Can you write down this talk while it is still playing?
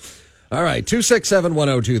All right,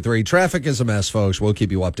 267-1023. Traffic is a mess, folks. We'll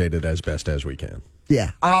keep you updated as best as we can.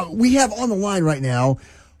 Yeah. We have on the line right now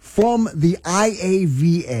from the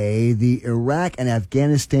IAVA, the Iraq and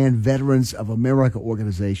Afghanistan Veterans of America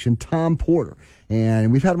organization, Tom Porter.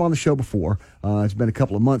 And we've had him on the show before. It's been a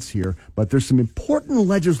couple of months here. But there's some important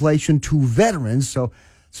legislation to veterans. So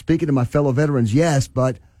speaking to my fellow veterans, yes,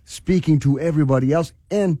 but speaking to everybody else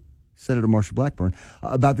and Senator Marsha Blackburn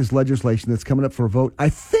about this legislation that's coming up for a vote, I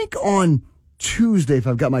think on Tuesday, if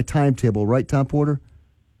I've got my timetable right, Tom Porter?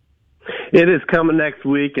 It is coming next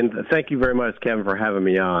week, and thank you very much, Kevin, for having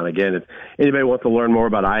me on. Again, if anybody wants to learn more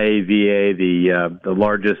about IAVA, the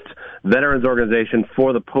largest veterans organization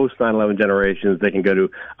for the post 9/11 generations, they can go to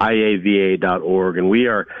IAVA.org. And we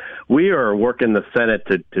are working the Senate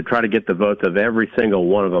to try to get the votes of every single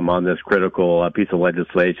one of them on this critical piece of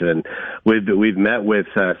legislation. And we've met with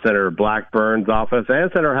Senator Blackburn's office and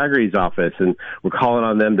Senator Hagerty's office, and we're calling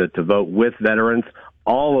on them to vote with veterans.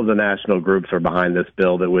 All of the national groups are behind this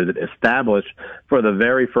bill that would establish for the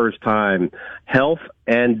very first time health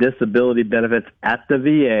and disability benefits at the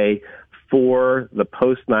VA for the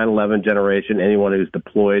post 9/11 generation, anyone who's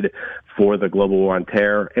deployed for the global war on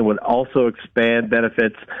terror, and would also expand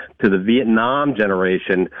benefits to the Vietnam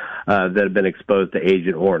generation that have been exposed to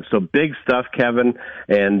Agent Orange. So big stuff, Kevin,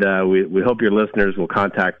 and we hope your listeners will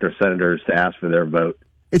contact their senators to ask for their vote.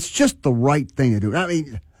 It's just the right thing to do. I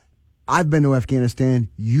mean, I've been to Afghanistan.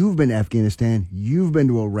 You've been to Afghanistan. You've been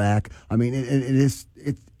to Iraq. I mean, it's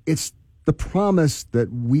the promise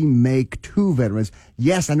that we make to veterans.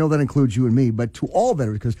 Yes, I know that includes you and me, but to all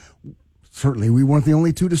veterans, because certainly we weren't the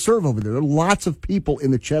only two to serve over there. There are lots of people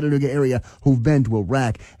in the Chattanooga area who've been to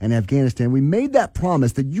Iraq and Afghanistan. We made that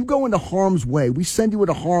promise that you go into harm's way, we send you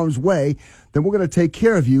into harm's way, then we're going to take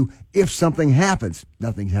care of you if something happens.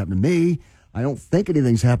 Nothing's happened to me. I don't think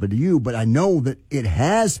anything's happened to you, but I know that it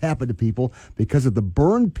has happened to people because of the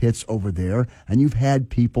burn pits over there, and you've had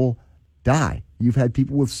people die. You've had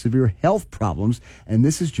people with severe health problems, and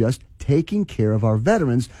this is just taking care of our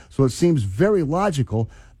veterans. So it seems very logical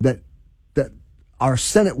that our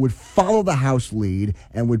Senate would follow the House lead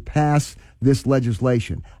and would pass this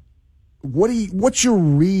legislation. What's your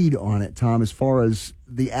read on it, Tom, as far as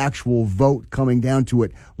the actual vote coming down to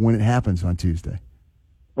it when it happens on Tuesday?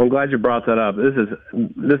 I'm glad you brought that up.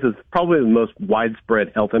 This is probably the most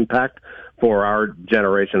widespread health impact for our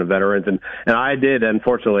generation of veterans. And I did,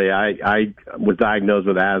 unfortunately, I was diagnosed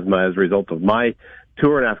with asthma as a result of my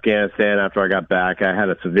tour in Afghanistan. After I got back, I had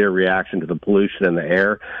a severe reaction to the pollution in the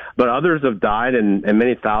air. But others have died, and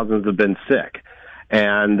many thousands have been sick.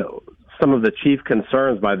 And some of the chief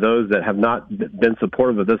concerns by those that have not been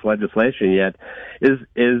supportive of this legislation yet is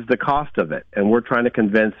the cost of it. And we're trying to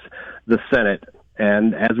convince the Senate,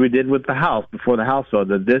 and as we did with the House, before the House vote,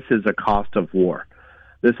 that this is a cost of war.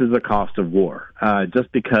 This is a cost of war.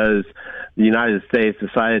 Just because the United States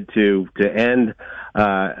decided to end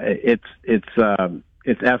its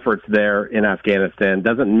efforts there in Afghanistan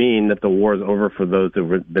doesn't mean that the war is over for those that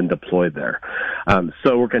have been deployed there.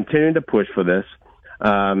 So we're continuing to push for this.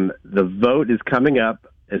 The vote is coming up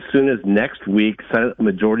as soon as next week. Senate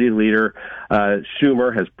Majority Leader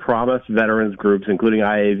Schumer has promised veterans groups, including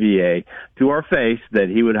IAVA, to our face that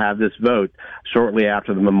he would have this vote shortly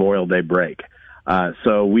after the Memorial Day break.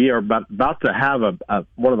 So we are about to have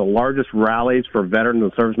one of the largest rallies for veterans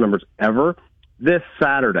and service members ever this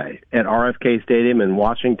Saturday at RFK Stadium in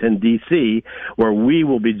Washington, D.C., where we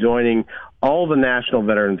will be joining all the national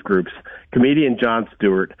veterans groups, comedian Jon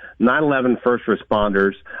Stewart, 9/11 first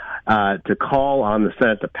responders, to call on the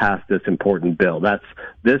Senate to pass this important bill. That's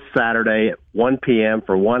this Saturday at 1 p.m.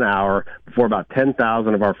 for 1 hour before about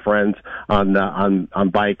 10,000 of our friends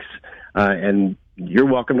on bikes. And you're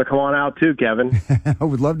welcome to come on out too, Kevin. I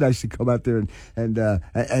would love to actually come out there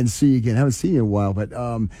and see you again. I haven't seen you in a while, but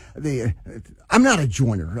I'm not a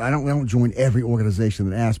joiner. I don't join every organization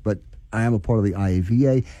that asks, but I am a part of the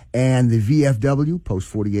IAVA and the VFW, Post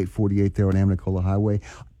 4848 there on Amnicola Highway.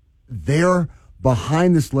 They're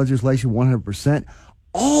behind this legislation 100%.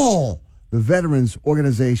 All the veterans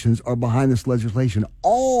organizations are behind this legislation,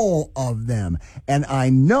 all of them. And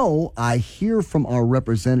I hear from our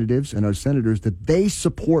representatives and our senators that they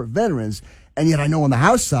support veterans. And yet I know on the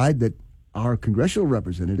House side that our congressional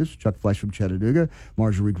representatives, Chuck Flesch from Chattanooga,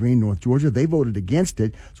 Marjorie Greene, North Georgia, they voted against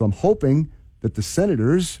it. So I'm hoping that the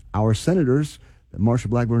senators, our senators, Marsha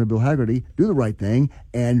Blackburn and Bill Hagerty, do the right thing.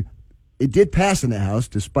 And it did pass in the House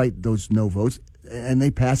despite those no votes. And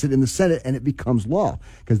they pass it in the Senate, and it becomes law.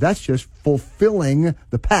 Because that's just fulfilling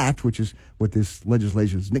the pact, which is what this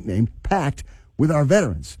legislation is nicknamed, pact, with our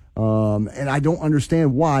veterans. And I don't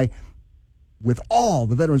understand why with all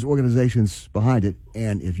the veterans organizations behind it,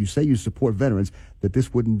 and if you say you support veterans, that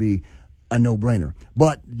this wouldn't be a no-brainer.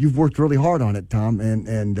 But you've worked really hard on it, Tom,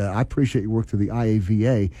 and I appreciate your work through the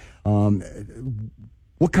IAVA.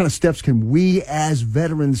 What kind of steps can we as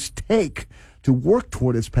veterans take to work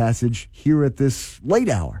toward its passage here at this late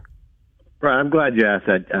hour? Right, I'm glad you asked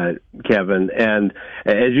that, Kevin. And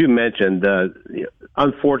as you mentioned,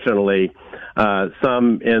 unfortunately,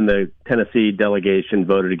 some in the Tennessee delegation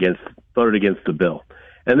voted against the bill.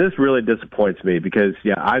 And this really disappoints me because,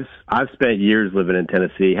 I've spent years living in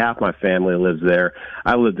Tennessee. Half my family lives there.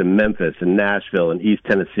 I lived in Memphis and Nashville and East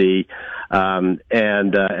Tennessee, and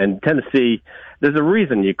Tennessee. There's a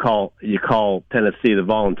reason you call Tennessee the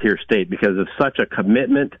volunteer state, because of such a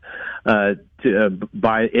commitment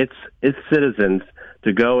by its citizens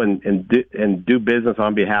to go and do business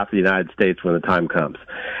on behalf of the United States when the time comes.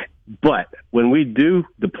 But when we do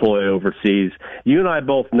deploy overseas, you and I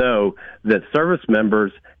both know that service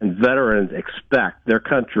members and veterans expect their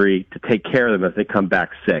country to take care of them if they come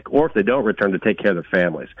back sick, or if they don't return, to take care of their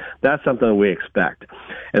families. That's something that we expect.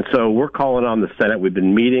 And so we're calling on the Senate. We've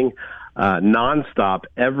been meeting nonstop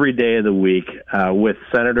every day of the week with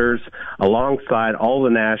senators alongside all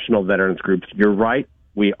the national veterans groups. You're right.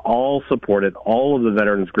 We all support it. All of the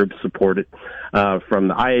veterans groups support it, from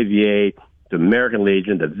the IAVA to American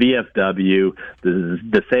Legion, to VFW, the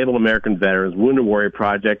Disabled American Veterans, Wounded Warrior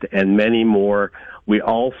Project, and many more. We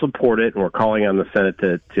all support it, and we're calling on the Senate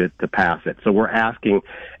to pass it. So we're asking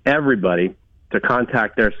everybody to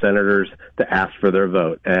contact their senators to ask for their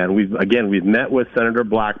vote. And we've met with Senator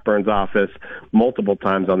Blackburn's office multiple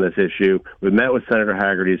times on this issue. We've met with Senator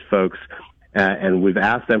Haggerty's folks, and we've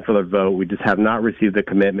asked them for their vote. We just have not received the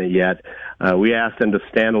commitment yet. We asked them to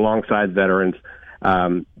stand alongside veterans.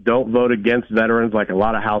 Don't vote against veterans like a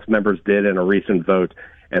lot of House members did in a recent vote,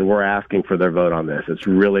 and we're asking for their vote on this. It's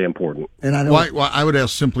really important. And I would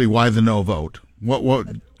ask simply, why the no vote? What?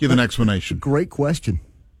 Give an explanation. Great question.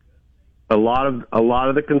 A lot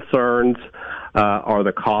of the concerns are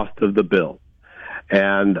the cost of the bill,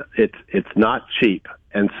 and it's not cheap.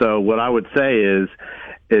 And so what I would say is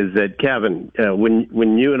that, Kevin,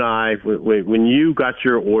 when you and I, when you got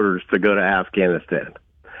your orders to go to Afghanistan,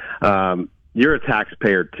 you're a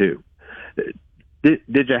taxpayer too.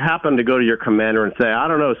 Did you happen to go to your commander and say, I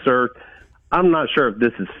don't know, sir, I'm not sure if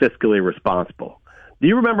this is fiscally responsible? Do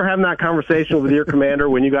you remember having that conversation with your commander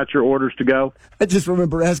when you got your orders to go? I just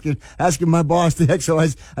remember asking my boss the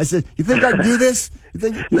exercise. I said, "You think I can do this? You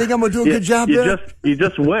think I'm going to do a good job there?" You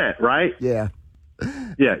just went, right? Yeah.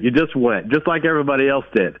 Yeah, you just went, just like everybody else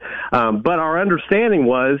did. But our understanding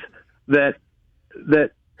was that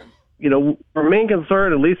our main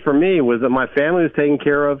concern, at least for me, was that my family was taken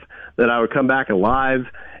care of, that I would come back alive,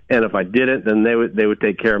 and if I didn't, then they would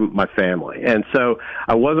take care of my family. And so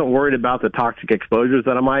I wasn't worried about the toxic exposures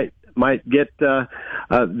that I might get that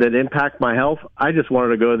impact my health. I just wanted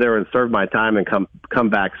to go there and serve my time and come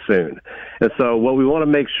back soon. And so what we want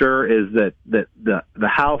to make sure is that the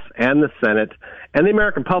House and the Senate and the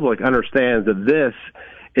American public understands that this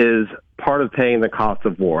is part of paying the cost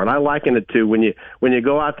of war. And I liken it to when you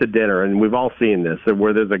go out to dinner, and we've all seen this,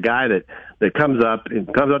 where there's a guy that comes up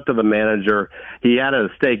to the manager. He had a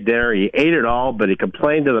steak dinner. He ate it all, but he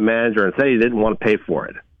complained to the manager and said he didn't want to pay for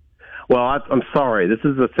it. Well, I'm sorry. This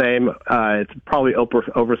is the same. It's probably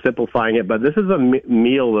oversimplifying it, but this is a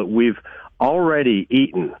meal that we've already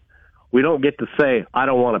eaten. We don't get to say, I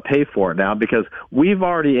don't want to pay for it now, because we've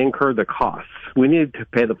already incurred the costs. We need to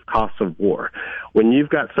pay the costs of war. When you've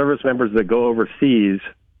got service members that go overseas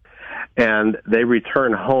and they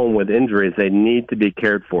return home with injuries, they need to be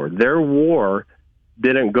cared for. Their war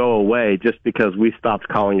didn't go away just because we stopped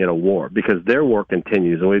calling it a war, because their war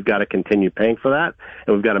continues, and we've got to continue paying for that,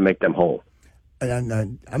 and we've got to make them whole.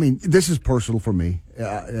 And I mean, this is personal for me,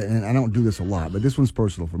 and I don't do this a lot, but this one's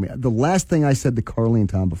personal for me. The last thing I said to Carlene,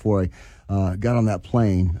 Tom, before I got on that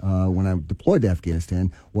plane when I deployed to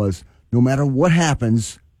Afghanistan was, no matter what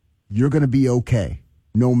happens, you're going to be okay.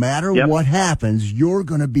 No matter what happens, you're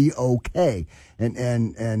going to be okay.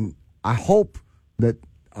 And I hope that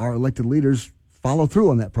our elected leaders follow through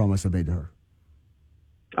on that promise I made to her.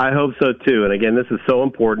 I hope so, too. And again, this is so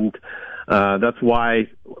important. That's why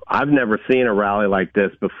I've never seen a rally like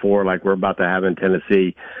this before, like we're about to have in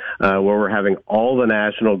Tennessee, where we're having all the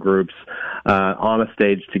national groups on a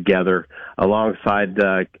stage together alongside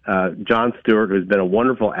John Stewart, who's been a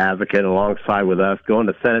wonderful advocate, alongside with us, going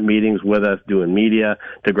to Senate meetings with us, doing media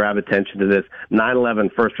to grab attention to this.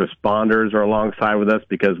 9/11 first responders are alongside with us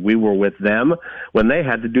because we were with them when they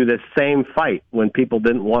had to do this same fight when people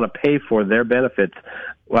didn't want to pay for their benefits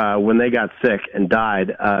when they got sick and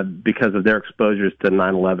died because of their exposures to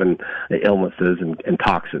 9/11. 9/11 illnesses and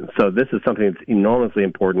toxins. So this is something that's enormously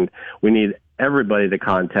important. We need everybody to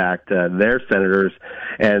contact their senators,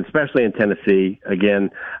 and especially in Tennessee.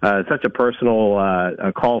 Again, such a personal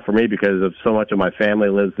call for me because of so much of my family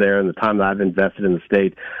lives there and the time that I've invested in the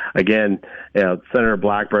state. Again, Senator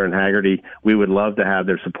Blackburn and Haggerty, we would love to have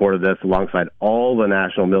their support of this alongside all the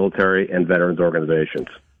national military and veterans organizations.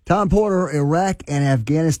 Tom Porter, Iraq and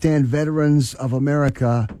Afghanistan Veterans of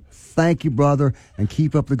America, thank you, brother, and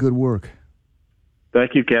keep up the good work.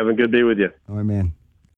 Thank you, Kevin. Good to be with you. All right, man.